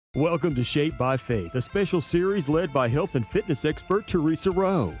Welcome to Shape by Faith, a special series led by health and fitness expert Theresa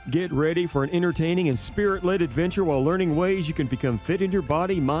Rowe. Get ready for an entertaining and spirit-led adventure while learning ways you can become fit in your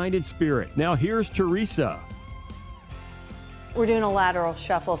body, mind, and spirit. Now here's Theresa. We're doing a lateral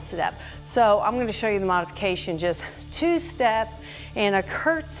shuffle step. So I'm going to show you the modification, just two-step and a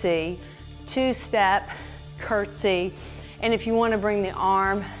curtsy, two-step, curtsy. And if you want to bring the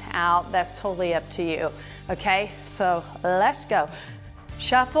arm out, that's totally up to you. Okay, so let's go.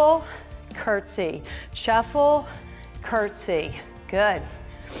 Shuffle, curtsy, shuffle, curtsy. Good.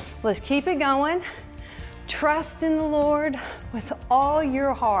 Let's keep it going. Trust in the Lord with all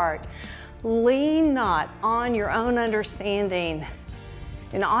your heart. Lean not on your own understanding.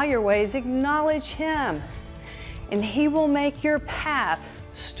 In all your ways, acknowledge Him, and He will make your path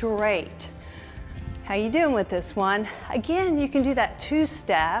straight. How you doing with this one? Again, you can do that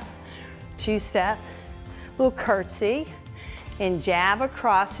two-step, little curtsy, and jab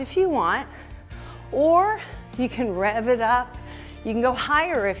across if you want, or you can rev it up. You can go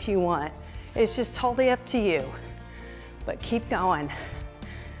higher if you want. It's just totally up to you, but keep going.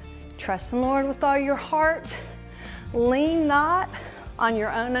 Trust in the Lord with all your heart. Lean not on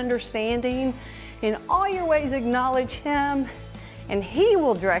your own understanding. In all your ways acknowledge Him, and He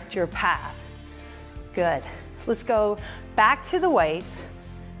will direct your path. Good. Let's go back to the weights.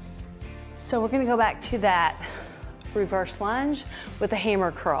 So we're going to go back to that reverse lunge with a hammer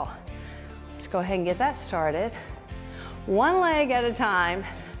curl. Let's go ahead and get that started. One leg at a time.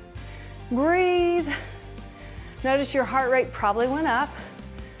 Breathe. Notice your heart rate probably went up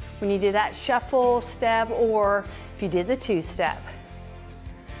when you did that shuffle step, or if you did the two-step.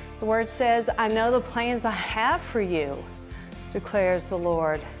 The word says, I know the plans I have for you, declares the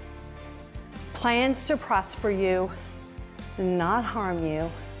Lord. Plans to prosper you, not harm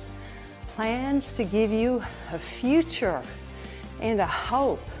you. Plans to give you a future and a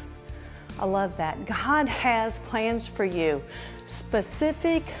hope. I love that. God has plans for you,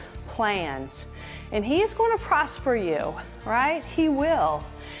 specific plans. And He is going to prosper you, right? He will.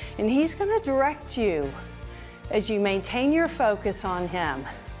 And He's going to direct you as you maintain your focus on Him.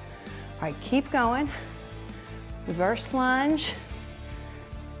 All right, keep going. Reverse lunge.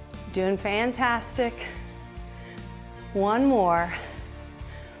 Doing fantastic. One more.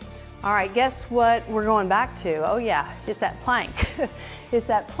 All right, guess what we're going back to? Oh yeah, it's that plank. It's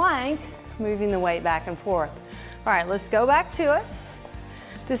that plank, moving the weight back and forth. All right, let's go back to it.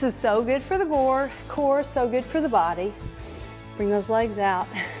 This is so good for the core, so good for the body. Bring those legs out.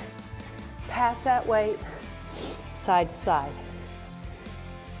 Pass that weight side to side.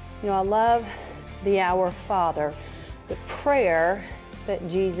 You know, I love the Our Father, the prayer that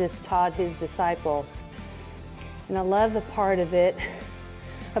Jesus taught His disciples. And I love the part of it.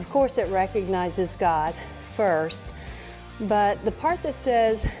 Of course, it recognizes God first, but the part that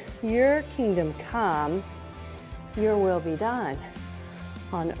says, your kingdom come, your will be done,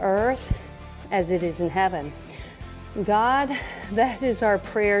 on earth as it is in heaven. God, that is our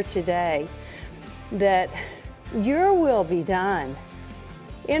prayer today, that your will be done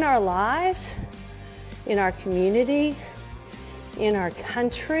in our lives, in our community, in our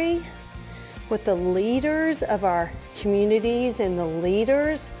country, with the leaders of our communities and the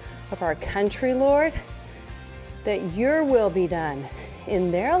leaders of our country, Lord, that your will be done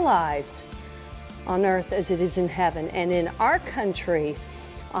in their lives on earth as it is in heaven, and in our country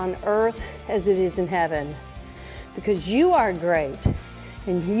on earth as it is in heaven. Because you are great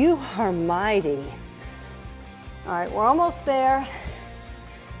and you are mighty. All right, we're almost there.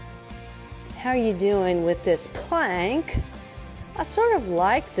 How are you doing with this plank? I sort of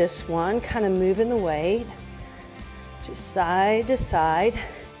like this one, kind of moving the weight, just side to side.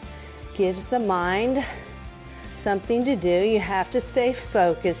 Gives the mind something to do. You have to stay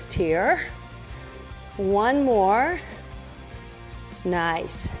focused here. One more.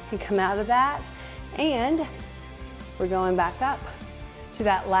 Nice. And come out of that, and we're going back up to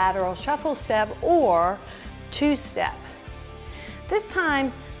that lateral shuffle step or two-step. This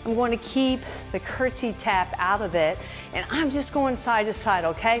time, I'm going to keep the curtsy tap out of it, and I'm just going side to side,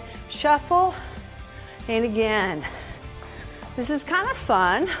 okay? Shuffle, and again. This is kind of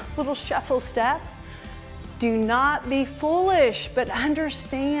fun, little shuffle step. Do not be foolish, but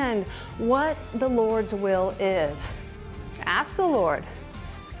understand what the Lord's will is. Ask the Lord,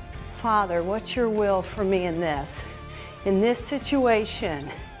 Father, what's your will for me in this situation,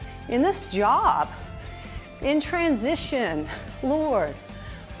 in this job, in transition? Lord,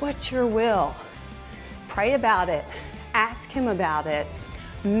 what's your will? Pray about it. Ask Him about it.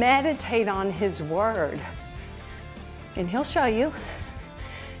 Meditate on His word, and He'll show you.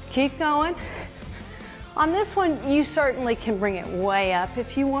 Keep going. On this one, you certainly can bring it way up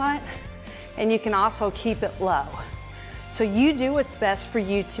if you want, and you can also keep it low. So you do what's best for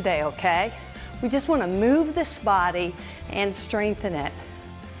you today, okay? We just want to move this body and strengthen it.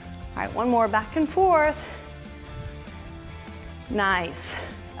 All right, one more back and forth. Nice.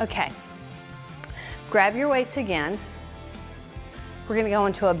 Okay. Grab your weights again. We're going to go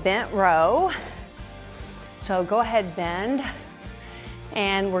into a bent row. So go ahead, bend,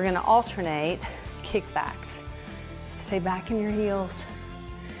 and we're going to alternate kickbacks. Stay back in your heels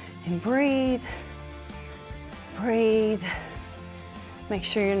and breathe. Breathe. Make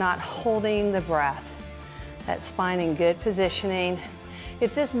sure you're not holding the breath. That spine in good positioning.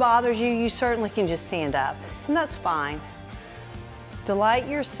 If this bothers you, you certainly can just stand up, and that's fine. Delight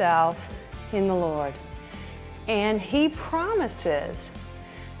yourself in the Lord, and He promises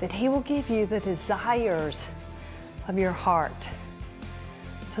that He will give you the desires of your heart.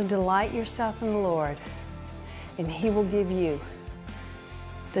 So delight yourself in the Lord, and He will give you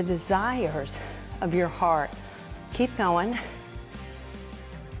the desires of your heart. Keep going.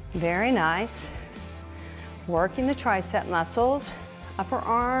 Very nice. Working the tricep muscles, upper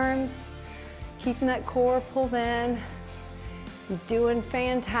arms, keeping that core pulled in. You're doing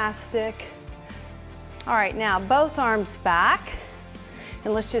fantastic. All right, now both arms back,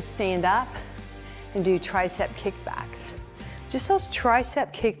 and let's just stand up and do tricep kickbacks. Just those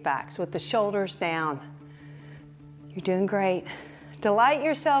tricep kickbacks with the shoulders down. You're doing great. Delight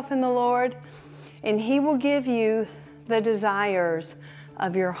yourself in the Lord, and He will give you the desires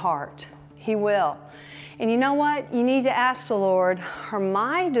of your heart. He will. And you know what? You need to ask the Lord, are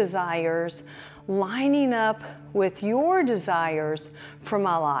my desires lining up with your desires for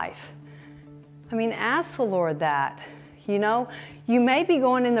my life? I mean, ask the Lord that. You know, you may be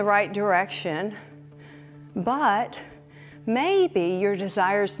going in the right direction, but maybe your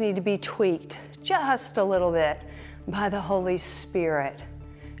desires need to be tweaked just a little bit by the Holy Spirit.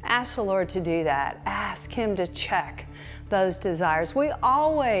 Ask the Lord to do that. Ask Him to check those desires. We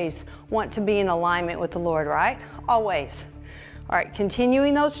always want to be in alignment with the Lord, right? Always. All right,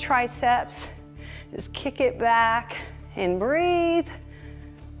 continuing those triceps. Just kick it back and breathe.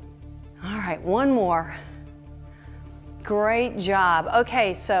 All right, one more. Great job.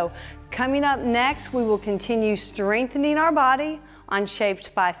 Okay, so coming up next, we will continue strengthening our body on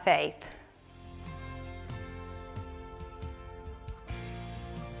Shaped by Faith.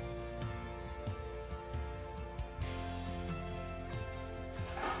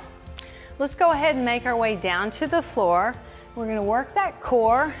 Let's go ahead and make our way down to the floor. We're going to work that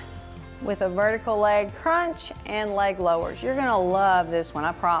core with a vertical leg crunch and leg lowers. You're going to love this one,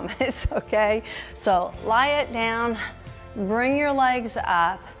 I promise, okay? So lie it down, bring your legs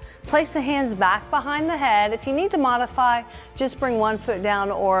up, place the hands back behind the head. If you need to modify, just bring one foot down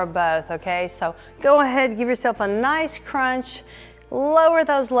or both, okay? So go ahead, give yourself a nice crunch, lower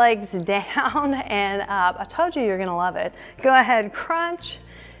those legs down and up. I told you you're going to love it. Go ahead, crunch.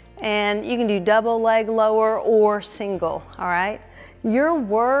 And you can do double leg lower or single, all right? Your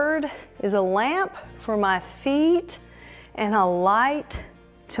word is a lamp for my feet and a light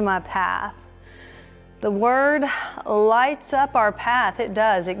to my path. The word lights up our path. It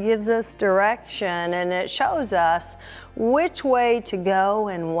does. It gives us direction, and it shows us which way to go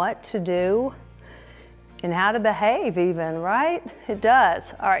and what to do and how to behave even, right? It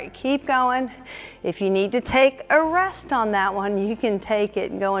does. All right, keep going. If you need to take a rest on that one, you can take it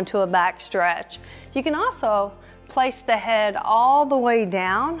and go into a back stretch. You can also place the head all the way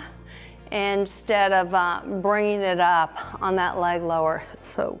down instead of bringing it up on that leg lower.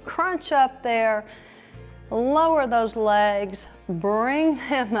 So crunch up there, lower those legs, bring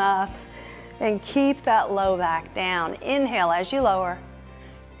them up, and keep that low back down. Inhale as you lower.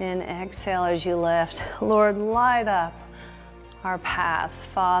 And exhale as you lift. Lord, light up our path,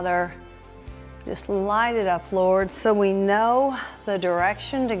 Father. Just light it up, Lord, so we know the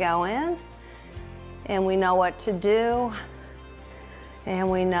direction to go in, and we know what to do, and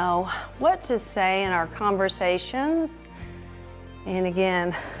we know what to say in our conversations. And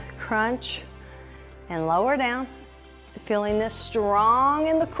again, crunch and lower down, feeling this strong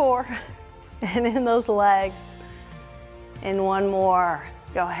in the core and in those legs. And one more.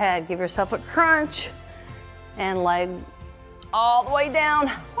 Go ahead, give yourself a crunch and leg all the way down.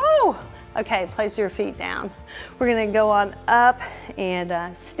 Woo! Okay, place your feet down. We're gonna go on up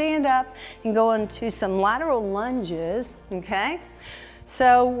and stand up and go into some lateral lunges, okay?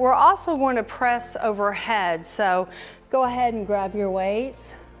 So we're also going to press overhead. So go ahead and grab your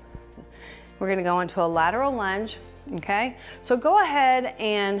weights. We're gonna go into a lateral lunge, okay? So go ahead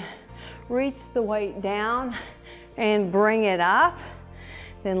and reach the weight down and bring it up.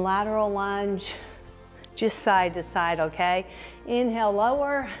 Then lateral lunge, just side to side, okay? Inhale,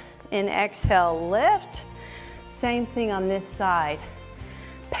 lower, and exhale, lift. Same thing on this side.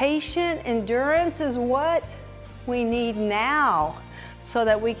 Patient endurance is what we need now so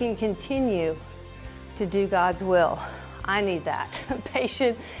that we can continue to do God's will. I need that,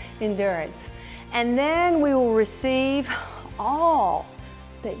 patient endurance. And then we will receive all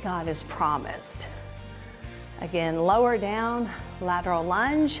that God has promised. Again, lower down, lateral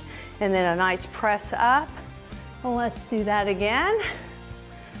lunge, and then a nice press up. Well, let's do that again.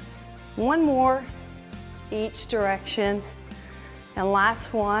 One more, each direction. And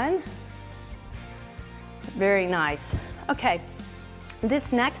last one. Very nice. Okay,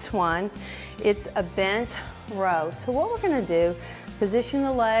 this next one, it's a bent row. So what we're gonna do, position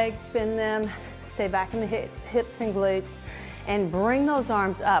the legs, bend them, stay back in the hips and glutes, and bring those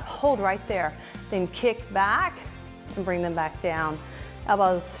arms up. Hold right there. Then kick back and bring them back down.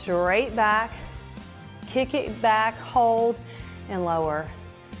 Elbows straight back, kick it back, hold, and lower.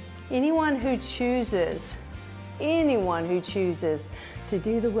 Anyone who chooses to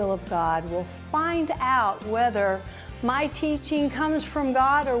do the will of God will find out whether my teaching comes from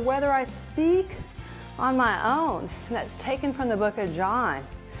God or whether I speak on my own. And that's taken from the book of John.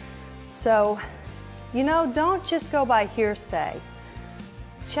 So, you know, don't just go by hearsay.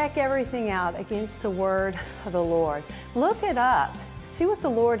 Check everything out against the word of the Lord. Look it up. See what the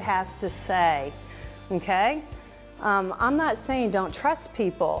Lord has to say, okay? I'm not saying don't trust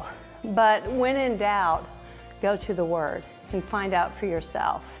people, but when in doubt, go to the word and find out for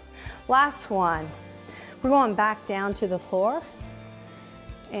yourself. Last one, we're going back down to the floor.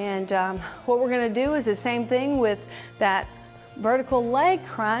 And what we're gonna do is the same thing with that vertical leg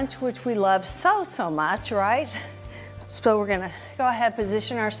crunch, which we love so much, right? So we're gonna go ahead,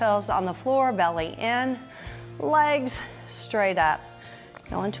 position ourselves on the floor, belly in, legs straight up.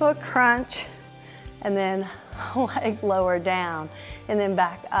 Go into a crunch, and then leg lower down, and then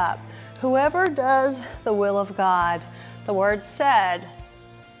back up. Whoever does the will of God, the word said,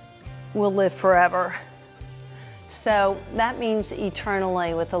 will live forever. So that means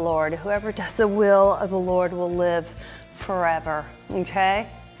eternally with the Lord. Whoever does the will of the Lord will live forever, okay?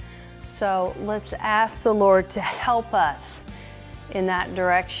 So let's ask the Lord to help us in that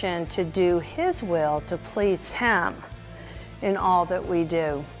direction, to do His will, to please Him in all that we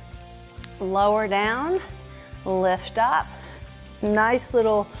do. Lower down, lift up. Nice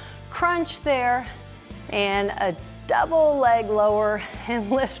little crunch there, and a double leg lower and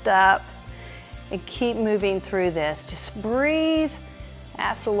lift up, and keep moving through this. Just breathe.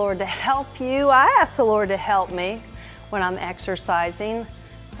 Ask the Lord to help you. I ask the Lord to help me when I'm exercising.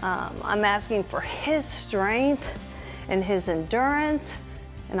 I'm asking for His strength and His endurance,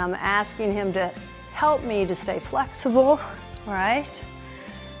 and I'm asking Him to help me to stay flexible, right?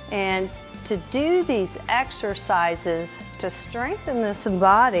 And to do these exercises to strengthen this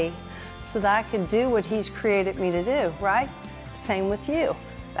body so that I can do what He's created me to do, right? Same with you.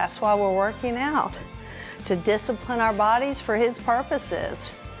 That's why we're working out, to discipline our bodies for His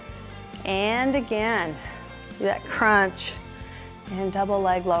purposes. And again, let's do that crunch and double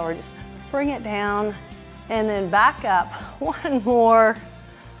leg lower. Just bring it down and then back up. One more,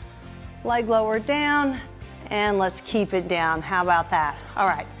 leg lower down, and let's keep it down. How about that? All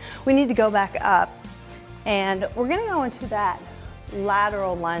right, we need to go back up, and we're gonna go into that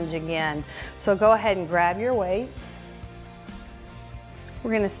lateral lunge again. So go ahead and grab your weights.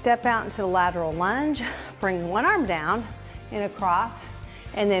 We're gonna step out into the lateral lunge, bring one arm down and across,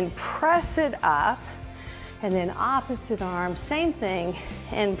 and then press it up, and then opposite arm, same thing,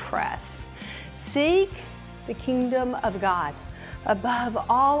 and press. Seek the kingdom of God above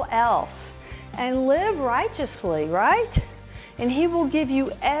all else and live righteously, right? And He will give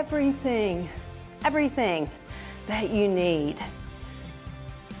you everything that you need.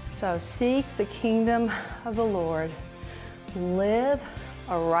 So seek the kingdom of the Lord, live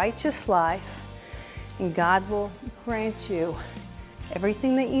a righteous life, and God will grant you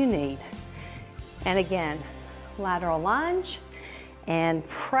everything that you need. And again, lateral lunge and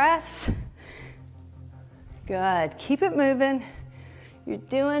press. Good. Keep it moving. You're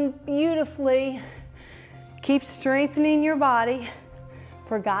doing beautifully. Keep strengthening your body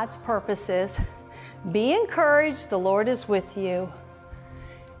for God's purposes. Be encouraged. The Lord is with you,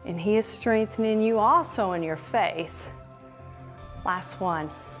 and He is strengthening you also in your faith. Last one.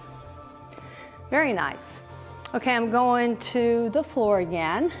 Very nice. Okay, I'm going to the floor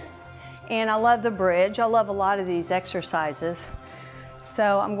again, and I love the bridge. I love a lot of these exercises.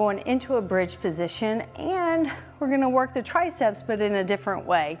 So I'm going into a bridge position, and we're gonna work the triceps, but in a different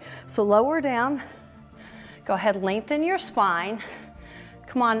way. So lower down, go ahead, lengthen your spine,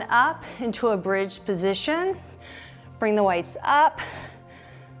 Come on up into a bridge position. Bring the weights up,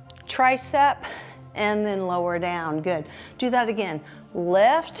 tricep, and then lower down. Good. Do that again.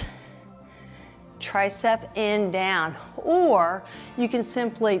 Lift, tricep, and down. Or you can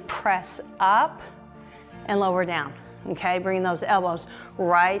simply press up and lower down. Okay, bring those elbows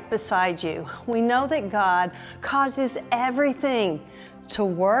right beside you. We know that God causes everything to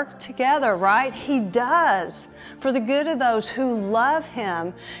work together, right? He does, for the good of those who love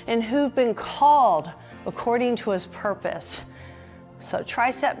Him and who've been called according to His purpose. So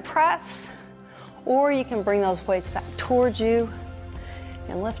tricep press, or you can bring those weights back towards you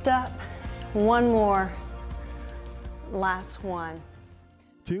and lift up. One more, last one.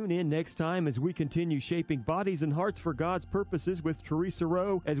 Tune in next time as we continue shaping bodies and hearts for God's purposes with Theresa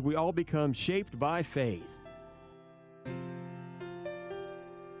Rowe as we all become shaped by faith.